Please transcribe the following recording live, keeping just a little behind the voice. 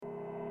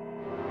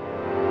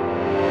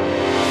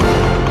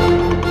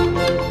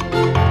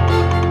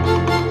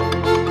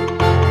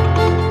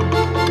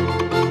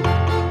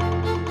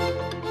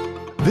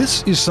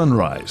This is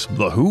Sunrise,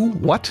 the who,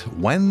 what,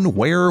 when,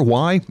 where,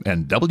 why,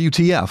 and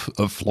WTF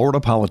of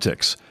Florida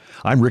politics.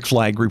 I'm Rick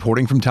Flagg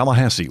reporting from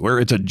Tallahassee, where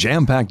it's a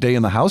jam-packed day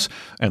in the House,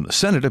 and the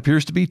Senate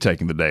appears to be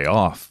taking the day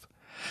off.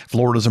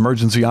 Florida's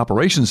Emergency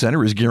Operations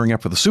Center is gearing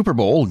up for the Super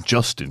Bowl,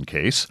 just in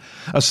case.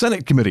 A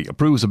Senate committee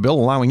approves a bill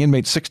allowing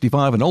inmates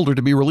 65 and older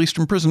to be released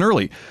from prison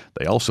early.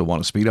 They also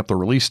want to speed up the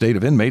release date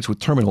of inmates with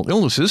terminal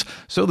illnesses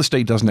so the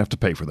state doesn't have to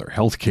pay for their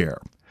health care.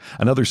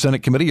 Another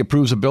Senate committee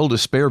approves a bill to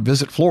spare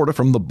Visit Florida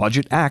from the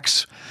budget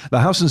axe.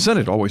 The House and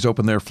Senate always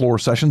open their floor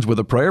sessions with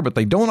a prayer, but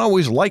they don't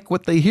always like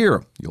what they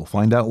hear. You'll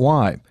find out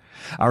why.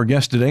 Our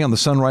guest today on the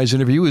Sunrise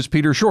interview is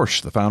Peter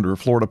Schorsch, the founder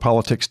of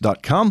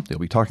FloridaPolitics.com. He'll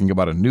be talking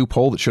about a new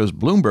poll that shows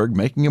Bloomberg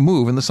making a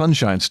move in the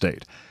Sunshine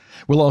State.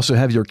 We'll also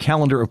have your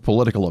calendar of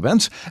political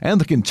events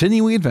and the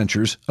continuing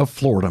adventures of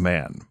Florida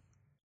Man.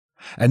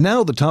 And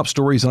now the top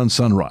stories on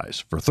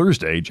Sunrise for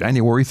Thursday,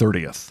 January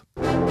 30th.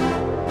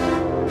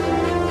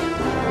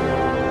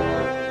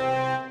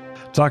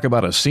 Talk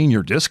about a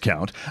senior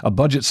discount. A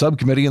budget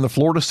subcommittee in the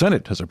Florida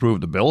Senate has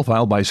approved a bill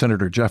filed by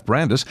Senator Jeff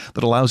Brandes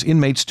that allows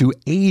inmates to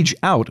age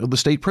out of the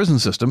state prison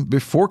system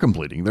before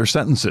completing their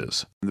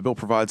sentences. The bill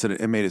provides that an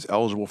inmate is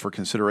eligible for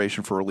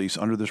consideration for release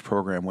under this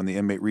program when the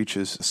inmate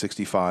reaches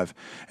 65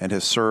 and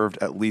has served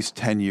at least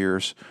 10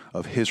 years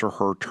of his or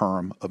her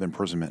term of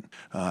imprisonment.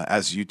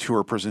 As you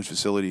tour prison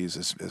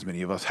facilities, as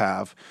many of us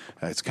have,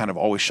 it's kind of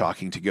always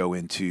shocking to go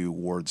into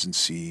wards and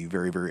see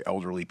very, very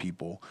elderly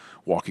people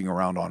walking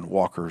around on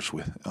walkers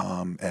with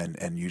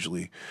and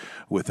usually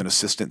with an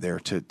assistant there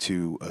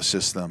to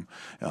assist them.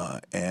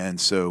 And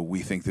so we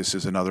think this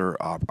is another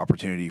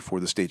opportunity for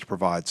the state to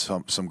provide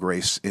some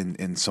grace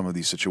in some of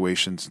these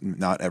situations.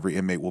 Not every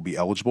inmate will be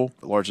eligible.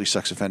 Largely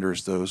sex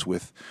offenders, those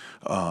with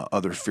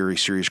other very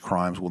serious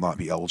crimes, will not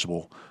be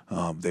eligible.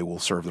 They will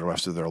serve the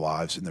rest of their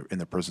lives in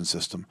the prison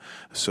system.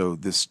 So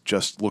this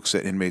just looks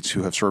at inmates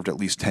who have served at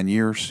least 10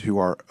 years, who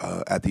are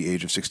at the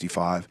age of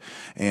 65,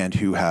 and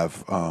who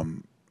have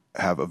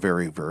a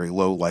very, very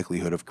low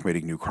likelihood of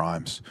committing new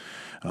crimes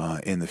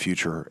in the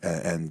future,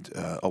 and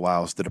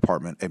allows the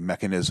department a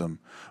mechanism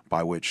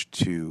by which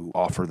to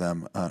offer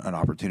them an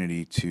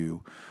opportunity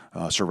to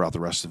serve out the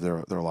rest of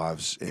their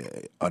lives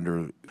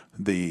under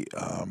the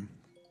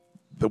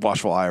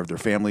watchful eye of their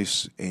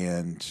families,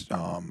 and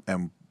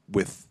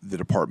with the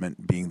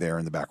department being there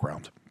in the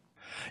background.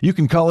 You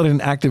can call it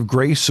an act of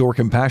grace or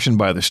compassion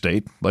by the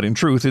state, but in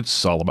truth,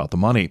 it's all about the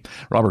money.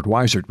 Robert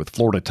Weisert with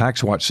Florida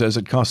Tax Watch says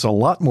it costs a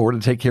lot more to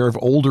take care of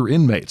older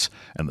inmates,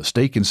 and the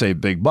state can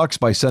save big bucks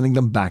by sending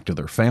them back to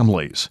their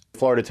families.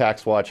 Florida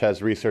Tax Watch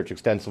has researched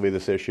extensively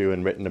this issue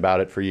and written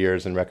about it for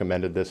years and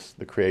recommended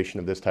the creation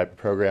of this type of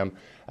program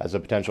as a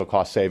potential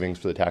cost savings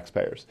for the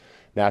taxpayers.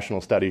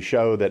 National studies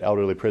show that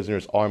elderly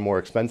prisoners are more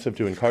expensive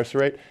to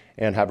incarcerate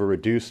and have a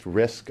reduced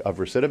risk of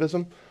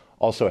recidivism.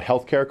 Also,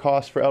 healthcare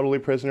costs for elderly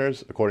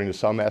prisoners, according to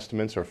some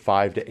estimates, are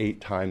 5 to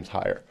 8 times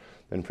higher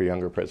than for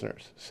younger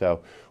prisoners. So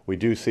we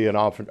do see an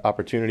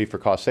opportunity for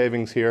cost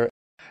savings here.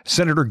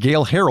 Senator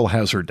Gail Harrell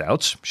has her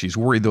doubts. She's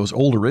worried those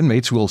older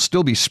inmates will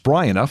still be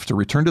spry enough to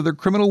return to their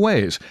criminal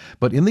ways.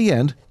 But in the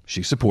end,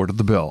 she supported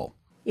the bill.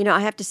 You know,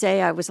 I have to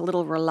say I was a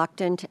little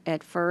reluctant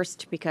at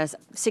first because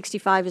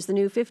 65 is the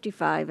new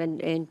 55,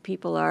 and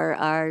people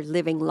are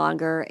living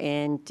longer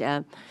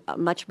and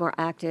much more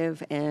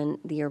active, and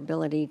their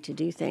ability to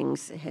do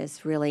things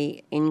has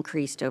really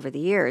increased over the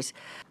years.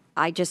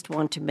 I just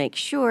want to make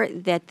sure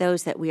that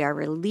those that we are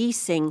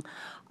releasing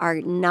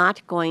are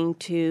not going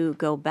to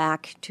go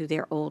back to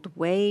their old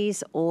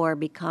ways or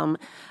become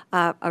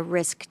a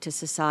risk to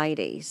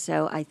society.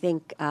 So I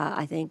think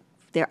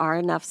there are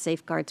enough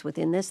safeguards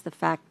within this. The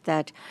fact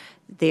that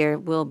there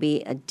will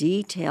be a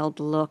detailed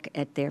look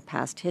at their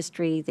past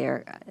history,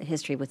 their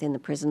history within the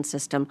prison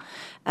system,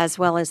 as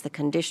well as the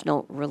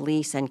conditional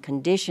release and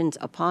conditions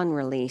upon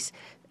release,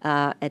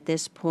 at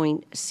this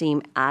point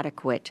seem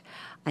adequate.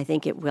 I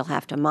think we'll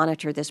have to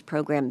monitor this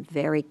program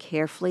very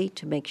carefully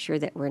to make sure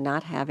that we're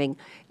not having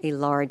a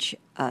large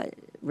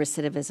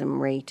recidivism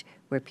rate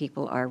where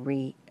people are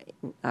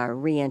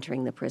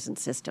re-entering the prison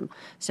system.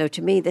 So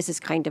to me, this is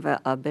kind of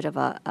a bit of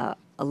a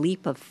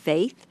leap of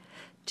faith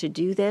to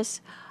do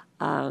this.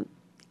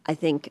 I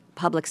think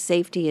public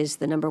safety is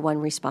the number one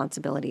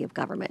responsibility of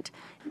government.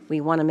 We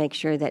want to make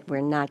sure that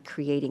we're not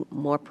creating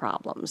more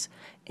problems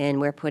and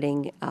we're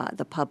putting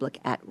the public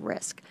at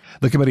risk.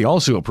 The committee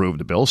also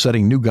approved a bill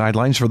setting new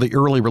guidelines for the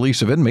early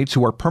release of inmates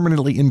who are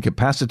permanently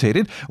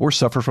incapacitated or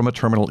suffer from a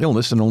terminal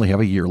illness and only have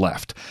a year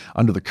left.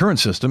 Under the current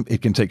system,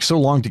 it can take so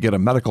long to get a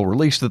medical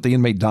release that the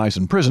inmate dies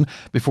in prison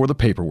before the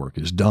paperwork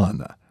is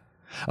done.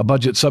 A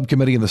budget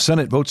subcommittee in the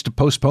Senate votes to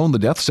postpone the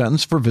death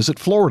sentence for Visit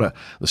Florida.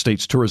 The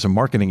state's tourism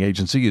marketing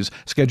agency is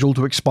scheduled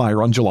to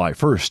expire on July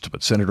 1st,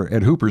 but Senator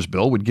Ed Hooper's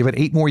bill would give it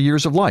 8 more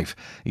years of life.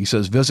 He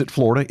says Visit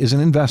Florida is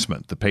an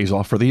investment that pays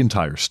off for the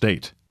entire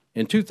state.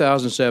 In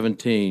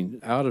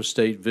 2017,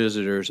 out-of-state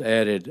visitors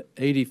added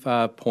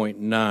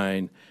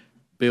 $85.9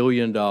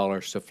 billion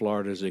to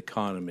Florida's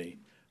economy,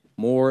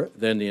 more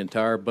than the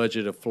entire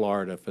budget of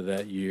Florida for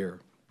that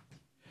year.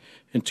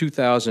 In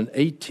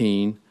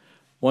 2018,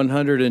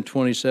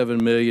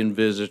 127 million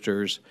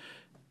visitors,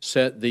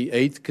 set the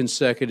 8th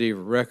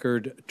consecutive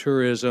record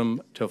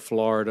tourism to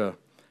Florida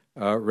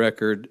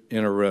record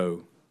in a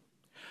row.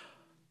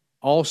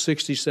 All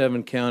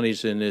 67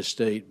 counties in this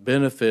state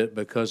benefit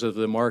because of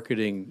the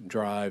marketing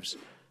drives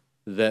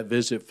that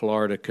Visit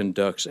Florida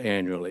conducts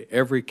annually.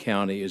 Every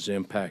county is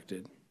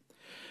impacted.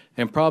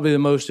 And probably the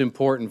most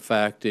important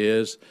fact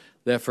is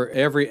that for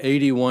every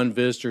 81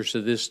 visitors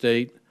to this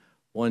state,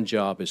 one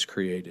job is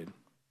created.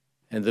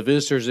 And the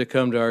visitors that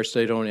come to our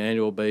state on an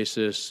annual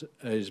basis,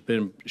 has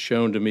been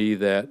shown to me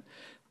that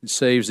it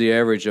saves the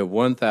average of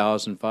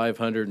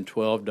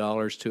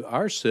 $1,512 to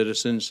our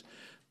citizens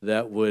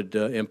that would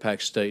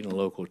impact state and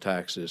local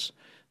taxes.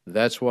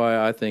 That's why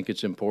I think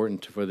it's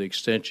important for the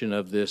extension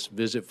of this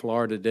Visit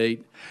Florida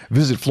date.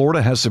 Visit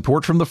Florida has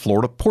support from the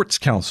Florida Ports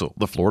Council,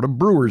 the Florida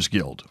Brewers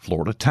Guild,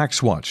 Florida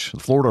Tax Watch, the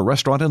Florida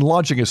Restaurant and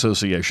Lodging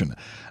Association,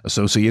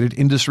 Associated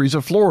Industries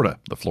of Florida,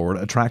 the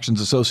Florida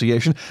Attractions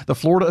Association, the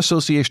Florida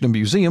Association of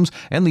Museums,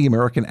 and the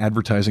American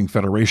Advertising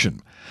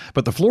Federation.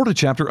 But the Florida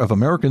chapter of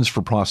Americans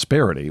for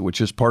Prosperity, which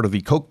is part of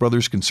the Koch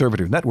brothers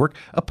conservative network,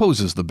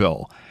 opposes the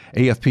bill.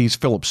 AFP's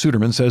Philip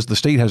Suderman says the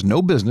state has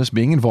no business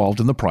being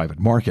involved in the private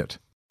market.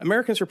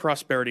 Americans for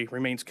Prosperity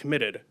remains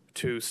committed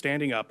to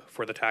standing up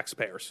for the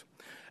taxpayers.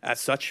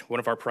 As such, one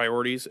of our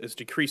priorities is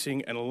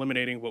decreasing and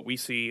eliminating what we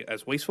see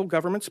as wasteful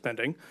government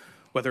spending,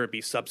 whether it be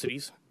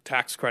subsidies,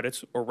 tax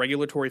credits, or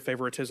regulatory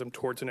favoritism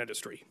towards an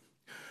industry.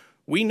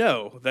 We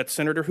know that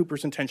Senator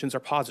Hooper's intentions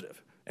are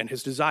positive, and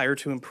his desire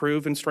to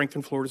improve and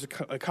strengthen Florida's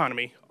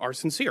economy are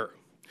sincere.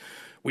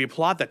 We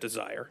applaud that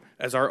desire,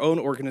 as our own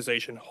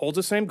organization holds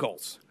the same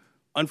goals.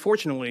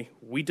 Unfortunately,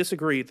 we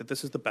disagree that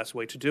this is the best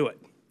way to do it.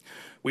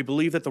 We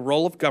believe that the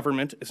role of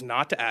government is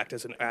not to act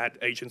as an ad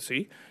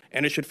agency,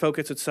 and it should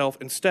focus itself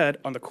instead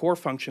on the core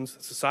functions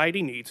that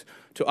society needs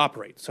to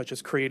operate, such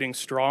as creating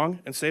strong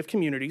and safe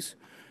communities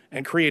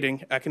and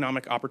creating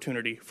economic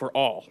opportunity for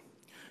all.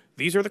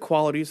 These are the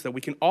qualities that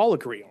we can all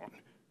agree on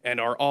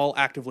and are all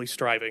actively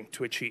striving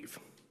to achieve.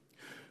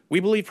 We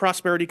believe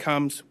prosperity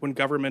comes when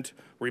government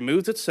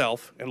removes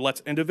itself and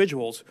lets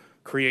individuals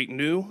create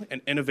new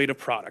and innovative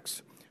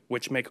products,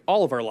 which make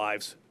all of our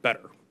lives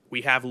better.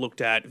 We have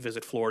looked at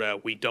Visit Florida.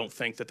 We don't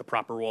think that the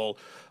proper role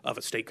of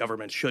a state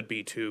government should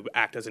be to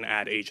act as an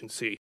ad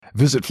agency.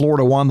 Visit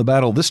Florida won the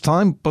battle this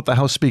time, but the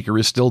House Speaker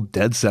is still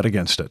dead set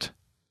against it.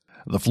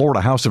 The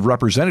Florida House of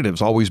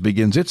Representatives always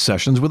begins its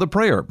sessions with a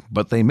prayer,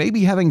 but they may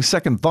be having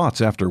second thoughts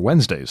after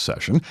Wednesday's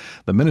session.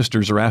 The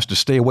ministers are asked to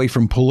stay away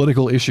from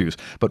political issues,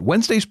 but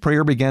Wednesday's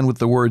prayer began with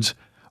the words,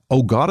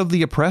 "O God of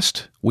the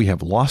oppressed, we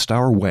have lost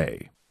our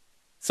way."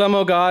 Some,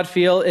 O God,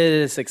 feel it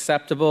is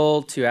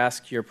acceptable to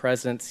ask your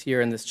presence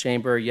here in this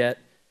chamber, yet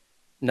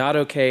not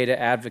okay to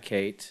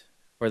advocate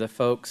for the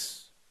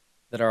folks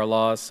that our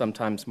laws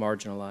sometimes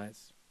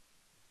marginalize.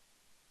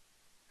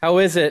 How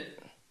is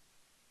it,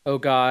 O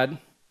God,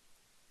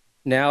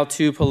 now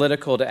too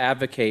political to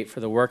advocate for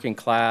the working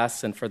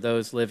class and for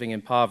those living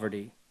in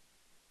poverty,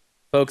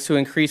 folks who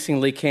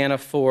increasingly can't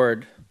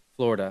afford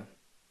Florida?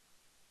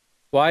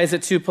 Why is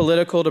it too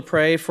political to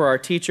pray for our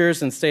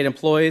teachers and state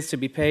employees to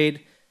be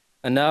paid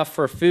enough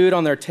for food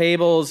on their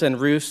tables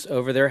and roofs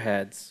over their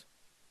heads?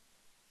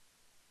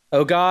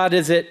 Oh God,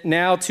 is it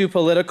now too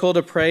political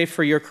to pray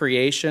for your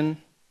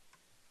creation,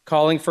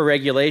 calling for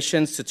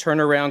regulations to turn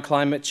around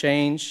climate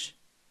change?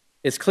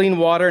 Is clean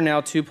water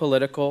now too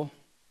political?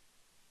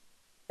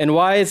 And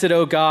why is it,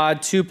 oh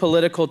God, too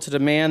political to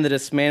demand the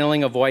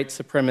dismantling of white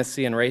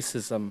supremacy and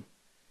racism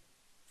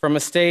from a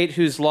state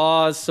whose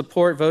laws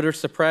support voter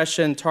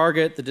suppression,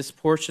 target the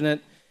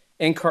disproportionate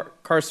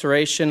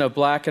incarceration of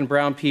black and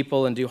brown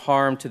people, and do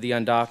harm to the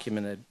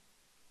undocumented?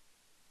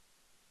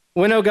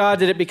 When, oh God,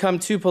 did it become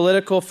too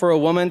political for a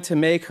woman to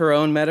make her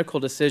own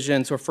medical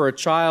decisions or for a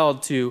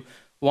child to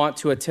want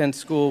to attend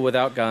school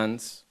without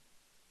guns?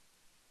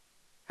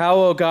 How,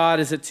 oh God,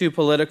 is it too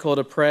political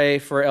to pray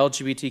for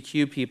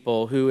LGBTQ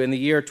people who in the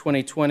year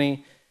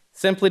 2020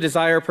 simply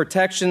desire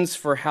protections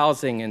for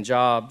housing and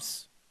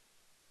jobs?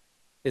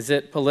 Is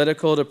it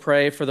political to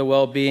pray for the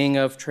well-being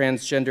of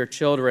transgender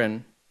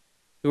children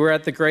who are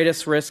at the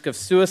greatest risk of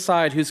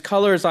suicide, whose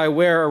colors I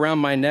wear around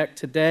my neck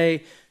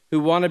today, who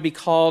want to be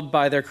called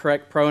by their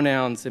correct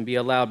pronouns and be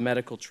allowed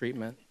medical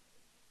treatment?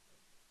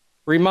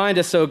 Remind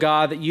us, O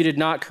God, that you did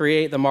not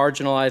create the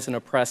marginalized and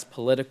oppressed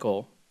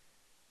political,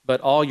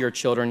 but all your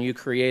children you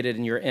created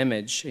in your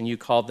image, and you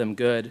called them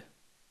good.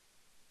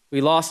 We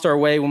lost our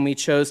way when we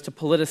chose to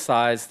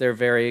politicize their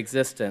very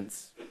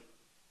existence.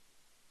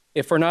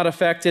 If we're not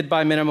affected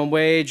by minimum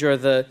wage or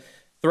the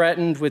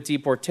threatened with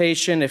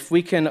deportation, if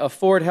we can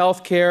afford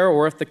health care,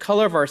 or if the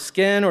color of our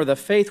skin or the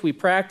faith we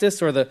practice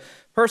or the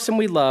person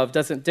we love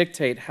doesn't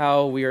dictate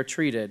how we are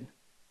treated,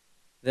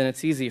 then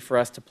it's easy for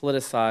us to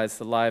politicize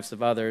the lives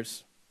of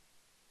others.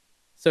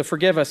 So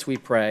forgive us, we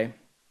pray.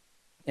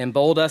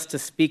 Embolden us to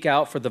speak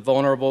out for the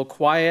vulnerable.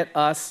 Quiet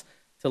us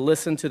to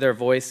listen to their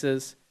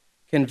voices.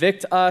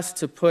 Convict us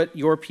to put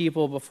your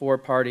people before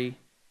party,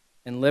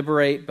 and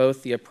liberate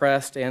both the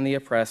oppressed and the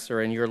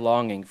oppressor in your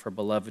longing for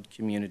beloved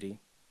community.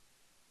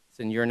 It's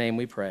in your name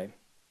we pray.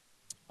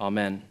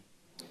 Amen.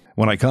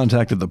 When I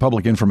contacted the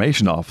public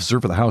information officer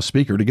for the House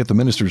Speaker to get the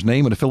minister's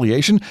name and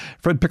affiliation,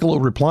 Fred Piccolo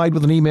replied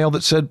with an email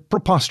that said,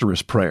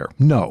 "Preposterous prayer.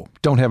 No,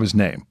 don't have his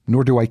name,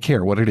 nor do I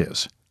care what it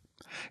is."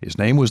 His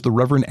name was the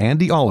Reverend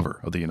Andy Oliver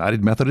of the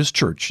United Methodist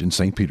Church in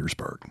St.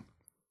 Petersburg.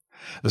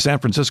 The San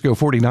Francisco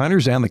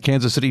 49ers and the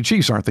Kansas City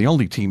Chiefs aren't the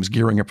only teams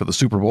gearing up for the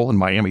Super Bowl in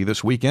Miami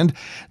this weekend.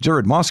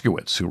 Jared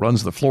Moskowitz, who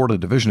runs the Florida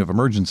Division of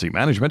Emergency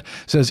Management,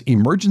 says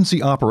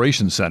Emergency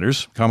Operations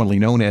Centers, commonly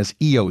known as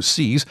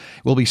EOCs,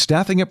 will be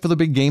staffing up for the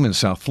big game in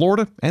South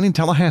Florida and in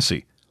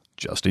Tallahassee,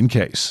 just in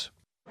case.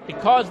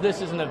 Because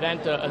this is an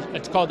event,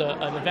 it's called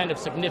an event of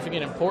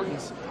significant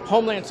importance,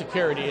 Homeland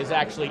Security is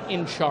actually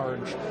in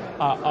charge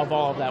of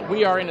all of that.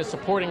 We are in a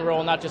supporting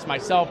role, not just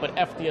myself, but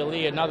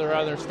FDLE and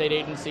other state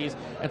agencies.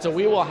 And so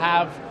we will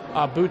have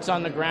boots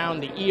on the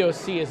ground. The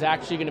EOC is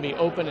actually going to be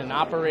open and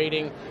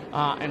operating.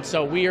 And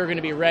so we are going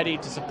to be ready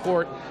to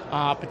support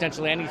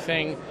potentially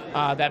anything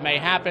that may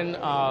happen,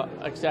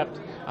 except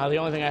the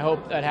only thing I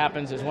hope that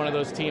happens is one of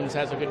those teams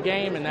has a good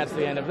game, and that's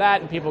the end of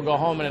that, and people go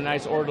home in a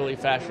nice, orderly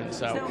fashion.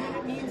 So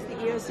that means the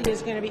EOC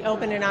is going to be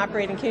open and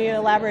operating. Can you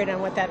elaborate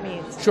on what that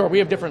means? Sure. We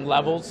have different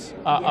levels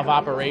of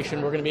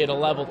operation. We're going to be at a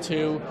level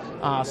 2,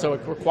 so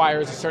it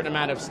requires a certain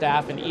amount of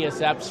staff and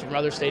ESFs from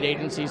other state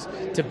agencies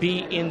to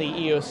be in the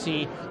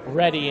EOC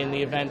ready in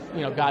the event,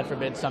 God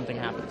forbid, something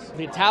happens.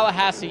 The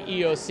Tallahassee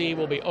EOC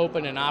will be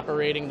open and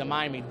operating. The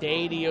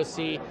Miami-Dade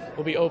EOC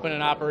will be open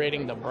and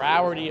operating. The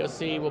Broward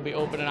EOC will be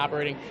open and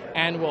operating.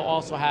 And we'll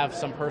also have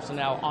some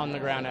personnel on the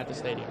ground at the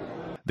stadium.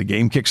 The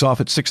game kicks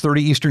off at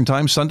 6:30 Eastern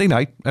Time Sunday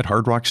night at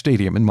Hard Rock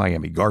Stadium in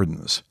Miami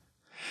Gardens.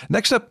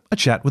 Next up, a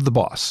chat with the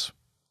boss.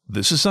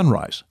 This is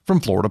Sunrise from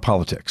Florida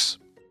Politics.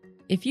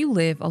 If you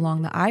live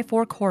along the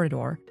I-4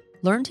 corridor,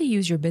 learn to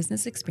use your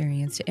business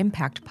experience to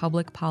impact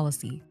public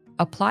policy.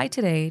 Apply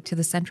today to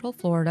the Central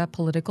Florida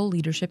Political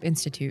Leadership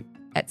Institute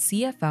at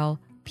cflpli.org.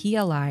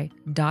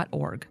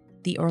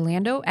 The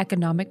Orlando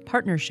Economic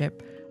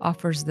Partnership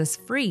offers this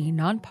free,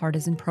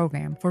 nonpartisan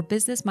program for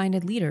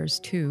business-minded leaders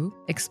to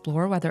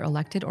explore whether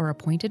elected or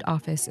appointed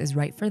office is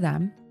right for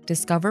them,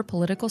 discover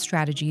political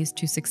strategies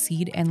to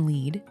succeed and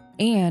lead,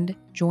 and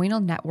join a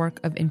network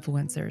of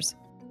influencers.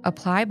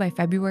 Apply by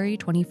February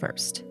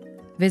 21st.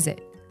 Visit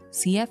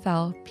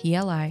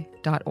cflpli.org.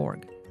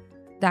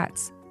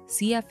 That's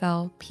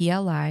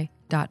cflpli.org.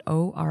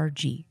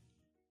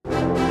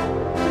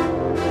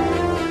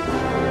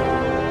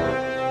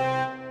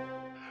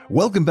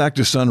 Welcome back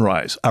to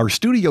Sunrise. Our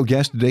studio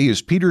guest today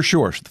is Peter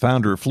Schorsch, the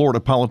founder of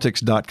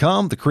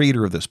FloridaPolitics.com, the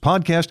creator of this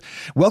podcast.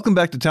 Welcome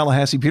back to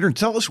Tallahassee, Peter, and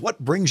tell us what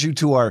brings you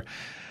to our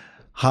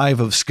hive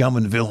of scum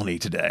and villainy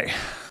today.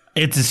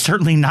 It's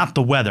certainly not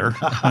the weather,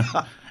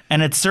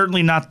 and it's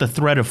certainly not the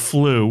threat of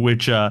flu,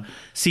 which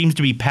seems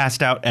to be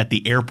passed out at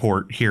the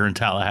airport here in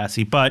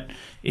Tallahassee. But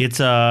it's,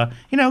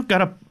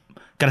 gotta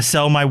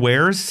sell my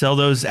wares, sell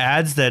those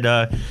ads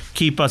that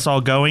keep us all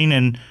going.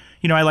 And,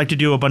 I like to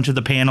do a bunch of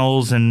the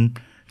panels and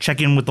check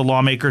in with the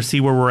lawmakers,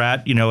 see where we're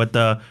at, at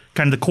the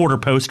kind of the quarter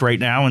post right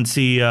now, and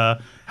see how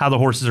the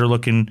horses are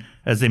looking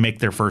as they make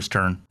their first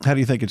turn. How do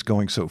you think it's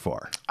going so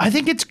far? I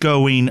think it's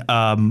going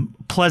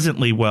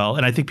pleasantly well,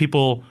 and I think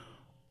people,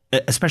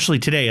 especially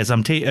today as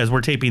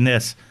we're taping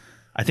this,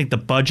 I think the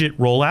budget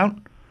rollout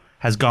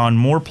has gone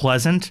more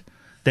pleasant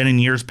than in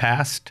years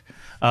past,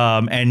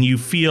 and you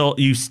feel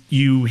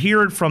you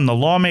hear it from the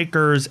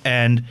lawmakers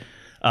and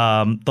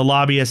the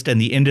lobbyists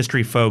and the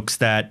industry folks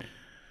that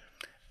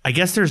I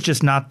guess there's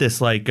just not this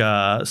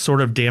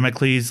sort of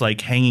Damocles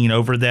hanging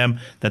over them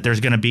that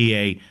there's going to be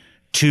a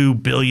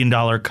 $2 billion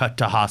cut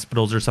to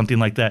hospitals or something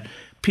like that.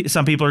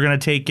 Some people are going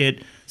to take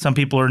it, some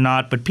people are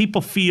not, but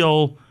people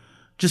feel,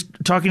 just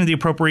talking to the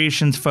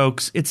appropriations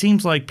folks, it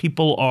seems like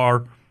people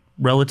are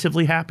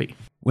relatively happy.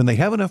 When they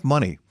have enough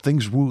money,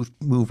 things move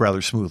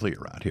rather smoothly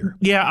around here.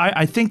 Yeah,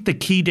 I think the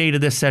key day to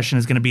this session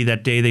is going to be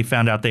that day they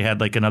found out they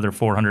had another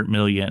 $400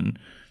 million,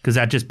 because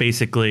that just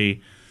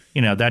basically,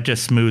 that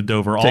just smoothed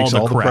over Takes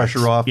all the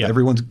pressure off. Yeah.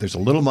 There's a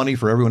little money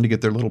for everyone to get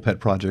their little pet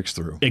projects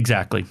through.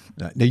 Exactly.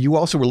 Now, you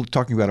also were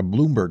talking about a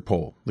Bloomberg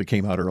poll that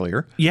came out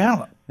earlier.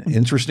 Yeah.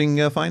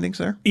 Interesting findings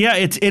there? Yeah,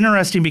 it's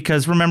interesting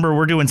because, remember,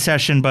 we're doing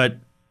session, but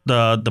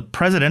the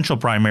presidential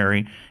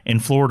primary in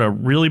Florida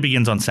really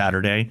begins on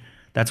Saturday.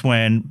 That's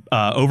when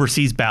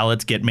overseas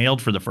ballots get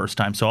mailed for the first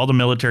time. So all the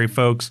military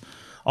folks,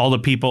 all the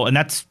people, and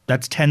that's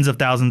tens of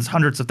thousands,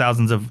 hundreds of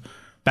thousands of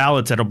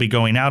ballots that'll be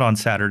going out on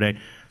Saturday.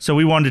 So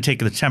we wanted to take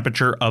the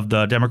temperature of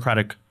the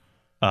Democratic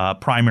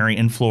primary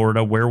in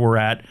Florida, where we're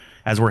at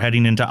as we're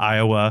heading into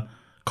Iowa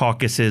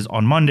caucuses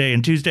on Monday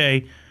and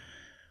Tuesday.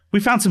 We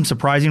found some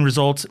surprising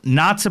results.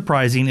 Not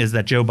surprising is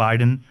that Joe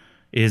Biden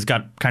is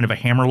got kind of a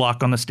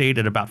hammerlock on the state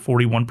at about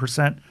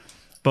 41%.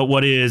 But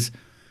what is,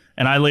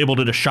 and I labeled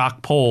it a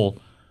shock poll,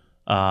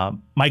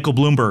 Michael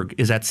Bloomberg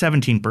is at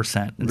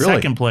 17% in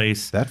second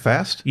place. That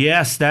fast?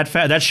 Yes, that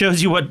fast. That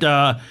shows you what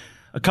a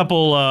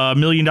couple $1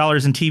 million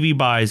in TV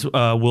buys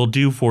will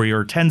do for you,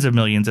 or tens of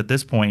millions at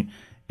this point.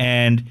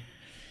 And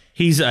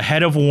he's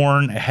ahead of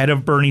Warren, ahead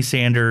of Bernie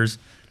Sanders.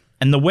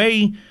 And the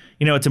way,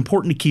 it's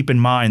important to keep in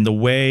mind the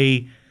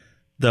way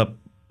the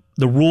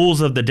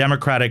rules of the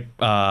Democratic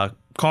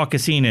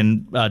caucusing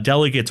and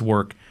delegates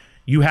work.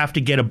 You have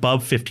to get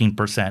above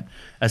 15%,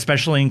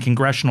 especially in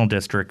congressional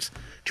districts,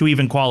 to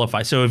even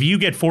qualify. So if you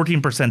get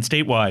 14%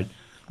 statewide,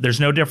 there's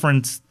no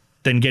difference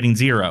than getting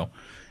 0.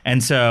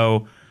 And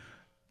so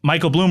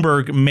Michael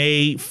Bloomberg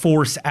may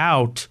force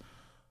out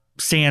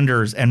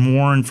Sanders and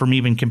Warren from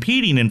even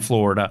competing in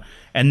Florida.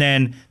 And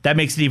then that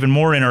makes it even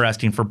more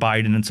interesting for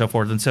Biden and so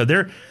forth. And so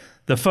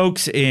the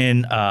folks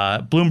in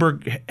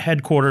Bloomberg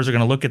headquarters are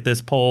going to look at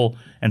this poll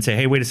and say,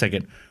 hey, wait a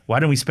second, why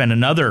don't we spend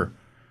another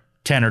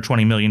 $10 or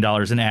 $20 million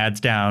in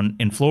ads down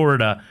in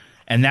Florida?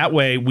 And that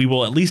way we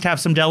will at least have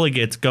some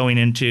delegates going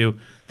into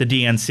the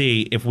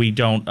DNC if we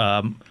don't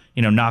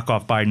knock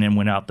off Biden and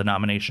win out the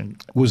nomination.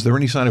 Was there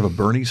any sign of a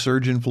Bernie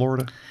surge in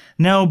Florida?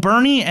 No,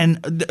 Bernie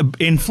and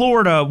in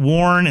Florida,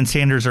 Warren and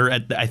Sanders are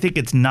at, I think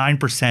it's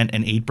 9%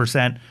 and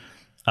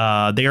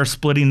 8%. They are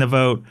splitting the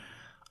vote.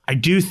 I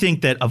do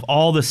think that of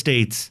all the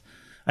states,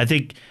 I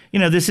think,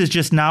 this is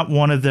just not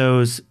one of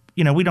those,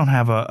 we don't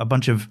have a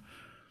bunch of,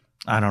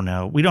 I don't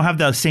know, we don't have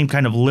the same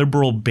kind of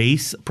liberal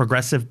base,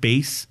 progressive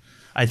base.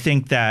 I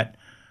think that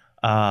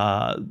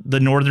the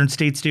northern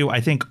states do.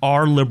 I think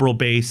our liberal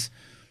base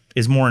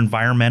is more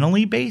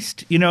environmentally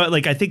based.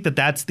 I think that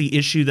that's the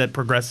issue that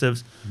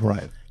progressives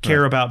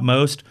care about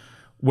most,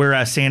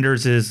 whereas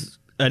Sanders is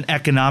an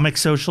economic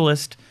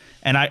socialist.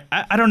 And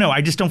I don't know.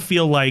 I just don't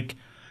feel like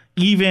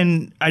he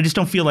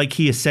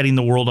is setting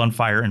the world on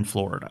fire in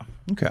Florida.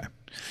 Okay.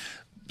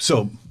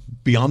 So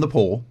beyond the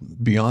poll,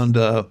 beyond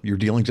your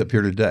dealings up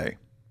here today,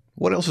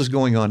 what else is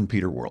going on in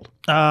Peter World?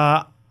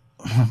 Well,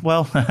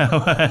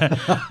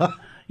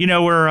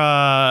 we're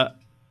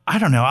I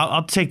don't know.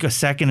 I'll take a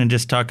second and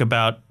just talk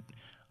about.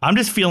 I'm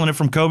just feeling it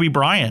from Kobe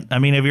Bryant. I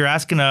mean, if you're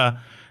asking an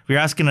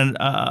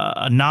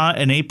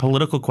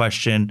apolitical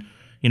question,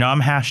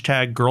 I'm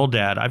hashtag girl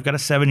dad. I've got a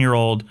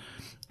 7-year-old,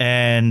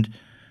 and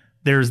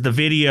there's the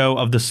video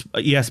of the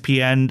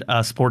ESPN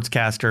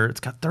sportscaster. It's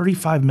got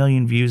 35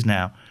 million views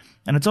now,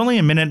 and it's only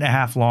a minute and a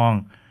half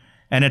long,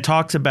 and it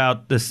talks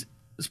about this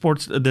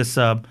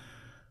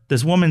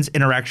woman's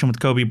interaction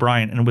with Kobe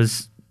Bryant, and it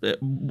was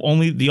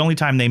the only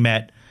time they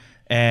met,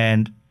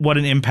 and what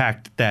an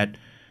impact that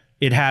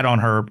it had on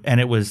her. And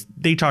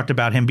they talked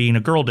about him being a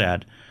girl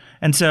dad.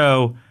 And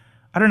so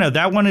I don't know,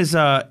 that one is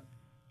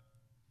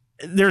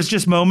there's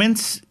just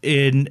moments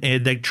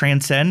that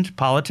transcend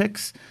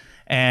politics,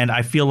 and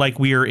I feel like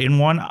we are in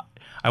one.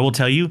 I will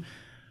tell you,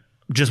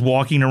 just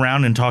walking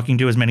around and talking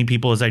to as many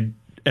people as I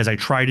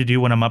try to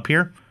do when I'm up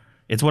here,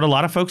 it's what a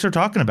lot of folks are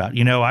talking about.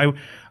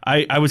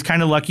 I was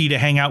kind of lucky to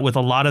hang out with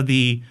a lot of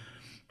the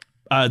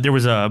there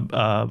was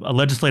a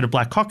legislative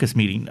Black Caucus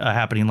meeting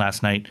happening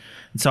last night.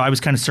 And so I was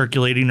kind of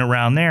circulating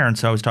around there. And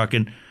so I was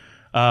talking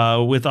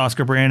with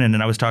Oscar Brannon,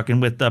 and I was talking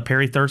with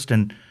Perry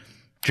Thurston,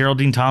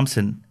 Geraldine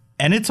Thompson.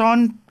 And it's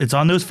on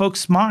those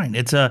folks' mind.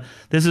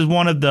 This is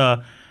one of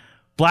the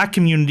Black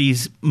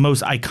community's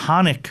most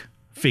iconic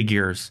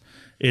figures.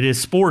 It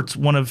is sports,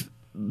 one of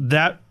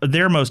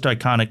their most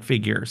iconic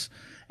figures.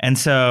 And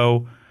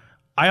so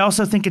I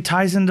also think it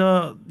ties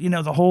into,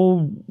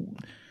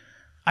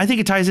 I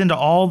think it ties into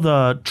all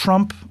the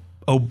Trump,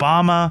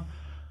 Obama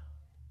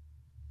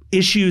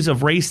issues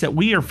of race that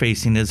we are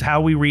facing, is how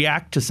we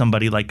react to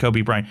somebody like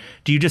Kobe Bryant.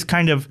 Do you just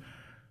kind of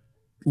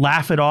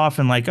laugh it off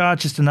and like, oh,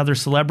 it's just another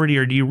celebrity?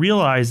 Or do you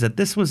realize that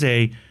this was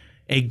a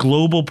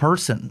global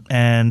person?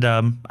 And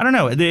I don't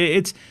know.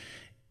 It's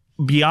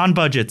beyond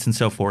budgets and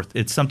so forth.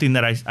 It's something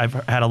that I've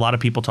had a lot of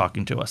people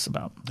talking to us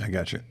about. I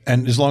got you.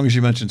 And as long as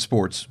you mentioned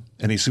sports,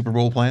 any Super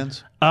Bowl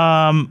plans?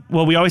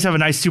 Well, we always have a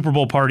nice Super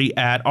Bowl party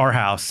at our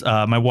house.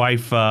 My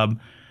wife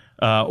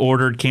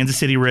ordered Kansas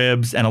City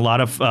ribs and a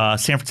lot of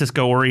San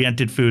Francisco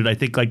oriented food. I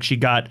think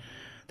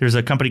there's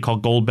a company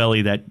called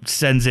Goldbelly that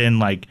sends in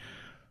like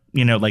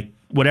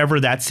whatever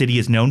that city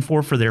is known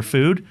for their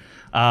food.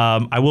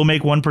 I will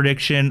make one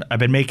prediction. I've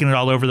been making it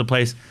all over the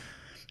place.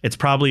 It's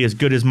probably as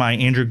good as my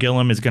Andrew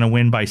Gillum is going to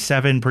win by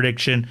 7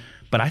 prediction,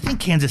 but I think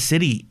Kansas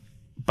City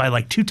by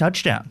like 2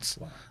 touchdowns.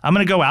 Wow. I'm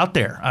going to go out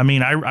there. I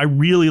mean, I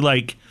really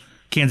like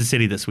Kansas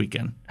City this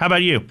weekend. How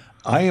about you?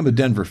 I am a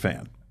Denver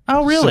fan.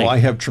 Oh, really? So I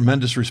have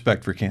tremendous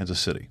respect for Kansas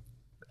City.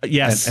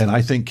 Yes. And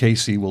I think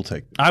KC will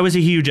take this. I was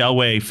a huge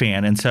Elway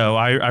fan, and so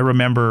I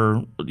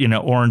remember,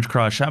 Orange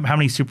Crush. How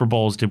many Super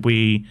Bowls did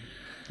we...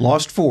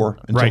 Lost 4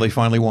 until they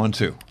finally won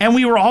 2. And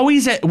we would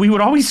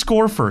always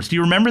score first. Do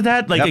you remember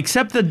that? Like,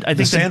 except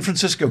the San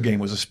Francisco game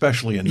was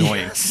especially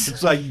annoying. Yes.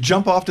 It's like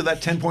jump off to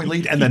that 10-point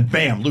lead and then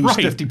bam, lose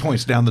 50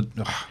 points down the.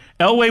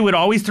 Elway would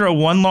always throw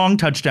one long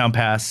touchdown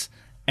pass,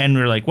 and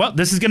we're like, well,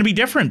 this is going to be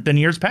different than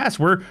years past.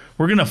 We're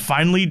going to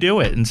finally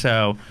do it. And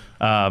so,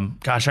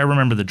 gosh, I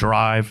remember the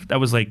drive. That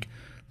was like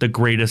the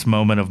greatest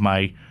moment of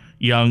my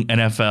young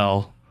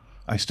NFL.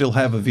 I still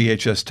have a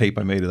VHS tape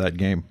I made of that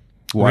game.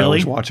 While I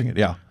was watching it,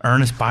 yeah.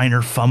 Ernest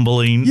Biner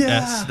fumbling. Yeah.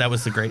 Yes, that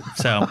was the great.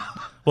 So,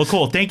 well,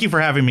 cool. Thank you for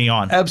having me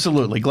on.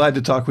 Absolutely. Glad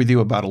to talk with you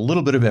about a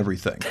little bit of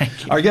everything.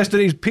 Thank you. Our guest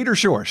today is Peter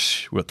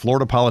Schorsch with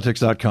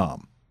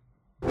FloridaPolitics.com.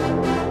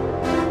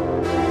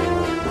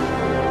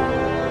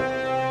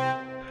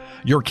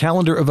 Your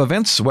calendar of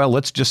events? Well,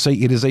 let's just say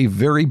it is a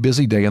very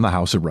busy day in the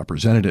House of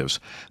Representatives.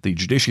 The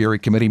Judiciary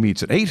Committee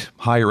meets at 8,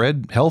 Higher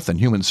Ed, Health and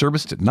Human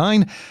Services at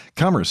 9,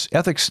 Commerce,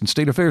 Ethics, and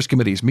State Affairs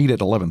Committees meet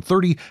at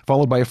 11:30,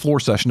 followed by a floor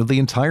session of the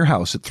entire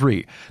House at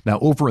 3. Now,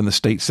 over in the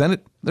State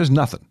Senate, there's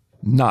nothing.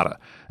 Nada.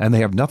 And they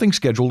have nothing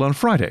scheduled on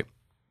Friday.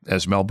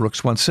 As Mel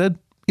Brooks once said,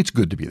 it's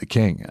good to be the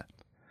king.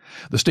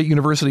 The State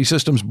University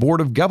System's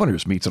Board of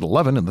Governors meets at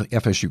 11 in the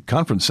FSU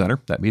Conference Center.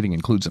 That meeting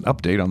includes an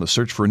update on the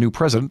search for a new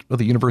president of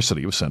the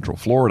University of Central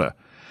Florida.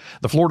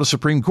 The Florida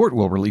Supreme Court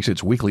will release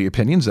its weekly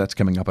opinions. That's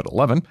coming up at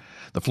 11.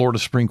 The Florida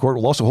Supreme Court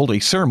will also hold a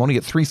ceremony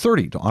at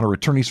 3:30 to honor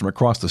attorneys from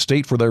across the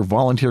state for their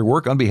volunteer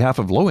work on behalf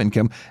of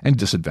low-income and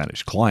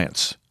disadvantaged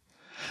clients.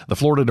 The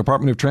Florida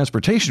Department of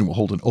Transportation will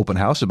hold an open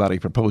house about a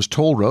proposed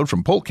toll road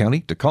from Polk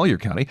County to Collier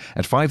County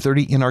at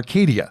 5:30 in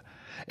Arcadia.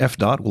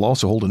 FDOT will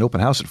also hold an open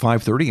house at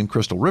 5:30 in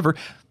Crystal River,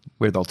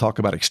 where they'll talk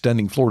about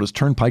extending Florida's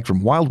turnpike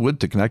from Wildwood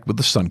to connect with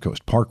the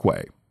Suncoast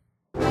Parkway.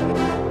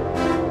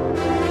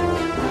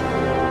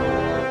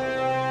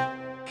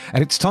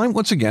 And it's time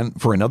once again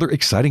for another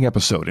exciting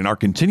episode in our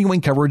continuing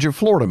coverage of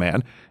Florida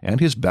Man and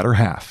his better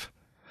half.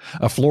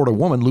 A Florida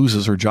woman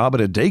loses her job at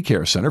a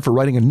daycare center for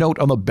writing a note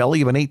on the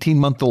belly of an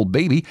 18-month-old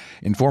baby,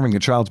 informing the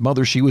child's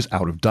mother she was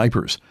out of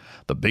diapers.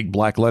 The big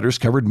black letters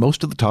covered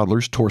most of the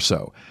toddler's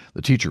torso.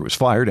 The teacher was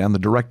fired, and the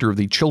director of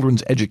the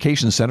Children's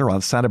Education Center on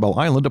Sanibel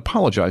Island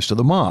apologized to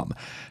the mom.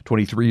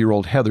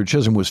 23-year-old Heather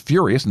Chisholm was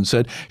furious and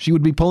said she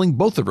would be pulling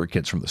both of her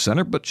kids from the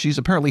center, but she's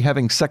apparently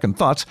having second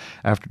thoughts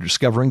after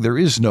discovering there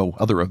is no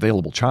other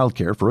available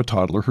childcare for a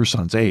toddler her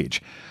son's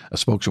age. A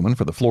spokeswoman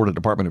for the Florida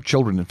Department of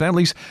Children and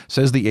Families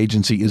says the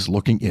agency is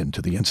looking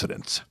into the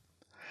incidents.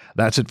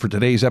 That's it for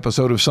today's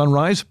episode of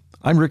Sunrise.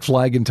 I'm Rick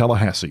Flagg in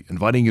Tallahassee,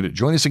 inviting you to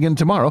join us again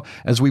tomorrow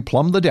as we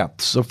plumb the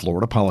depths of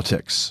Florida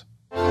politics.